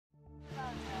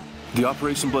The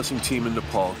Operation Blessing team in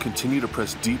Nepal continue to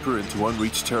press deeper into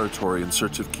unreached territory in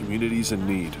search of communities in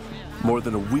need. More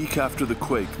than a week after the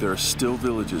quake, there are still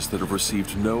villages that have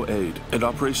received no aid, and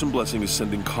Operation Blessing is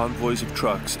sending convoys of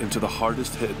trucks into the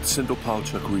hardest-hit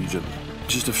Sindopalchuk region.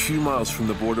 Just a few miles from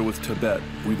the border with Tibet,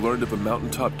 we learned of a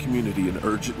mountaintop community in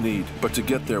urgent need, but to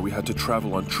get there we had to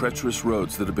travel on treacherous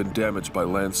roads that had been damaged by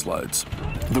landslides.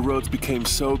 The roads became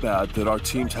so bad that our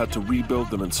teams had to rebuild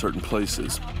them in certain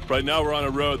places. Right now we're on a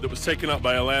road that was taken up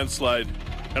by a landslide,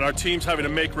 and our team's having to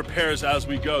make repairs as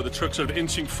we go. The trucks are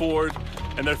inching forward,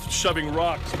 and they're shoving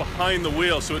rocks behind the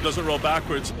wheel so it doesn't roll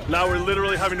backwards. Now we're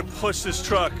literally having to push this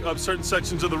truck up certain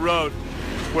sections of the road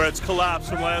where it's collapsed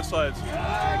from landslides.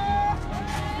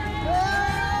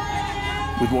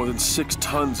 With more than 6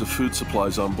 tons of food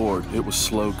supplies on board, it was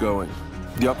slow going.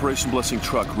 The Operation Blessing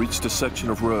truck reached a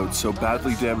section of road so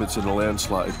badly damaged in a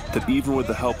landslide that even with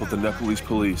the help of the Nepalese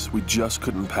police, we just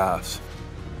couldn't pass.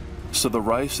 So the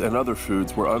rice and other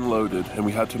foods were unloaded, and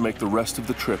we had to make the rest of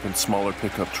the trip in smaller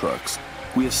pickup trucks.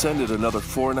 We ascended another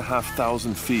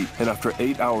 4,500 feet, and after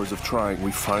 8 hours of trying,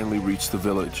 we finally reached the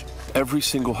village. Every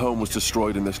single home was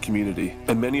destroyed in this community,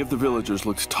 and many of the villagers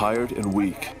looked tired and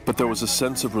weak, but there was a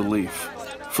sense of relief.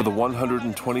 For the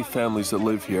 120 families that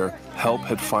live here, help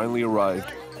had finally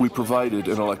arrived. We provided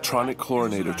an electronic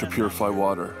chlorinator to purify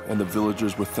water, and the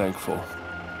villagers were thankful.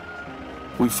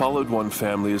 We followed one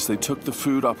family as they took the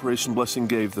food Operation Blessing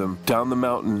gave them down the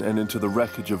mountain and into the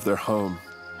wreckage of their home.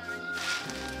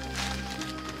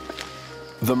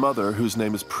 The mother, whose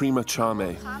name is Prima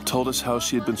Chame, told us how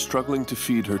she had been struggling to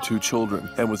feed her 2 children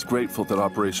and was grateful that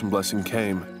Operation Blessing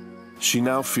came. She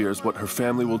now fears what her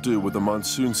family will do with the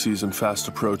monsoon season fast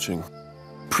approaching.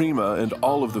 Prima and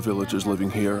all of the villagers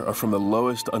living here are from the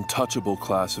lowest untouchable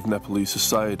class of Nepalese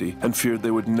society and feared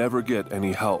they would never get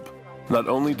any help. Not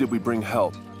only did we bring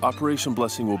help, Operation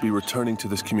Blessing will be returning to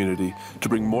this community to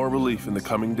bring more relief in the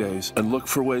coming days and look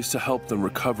for ways to help them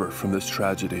recover from this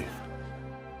tragedy.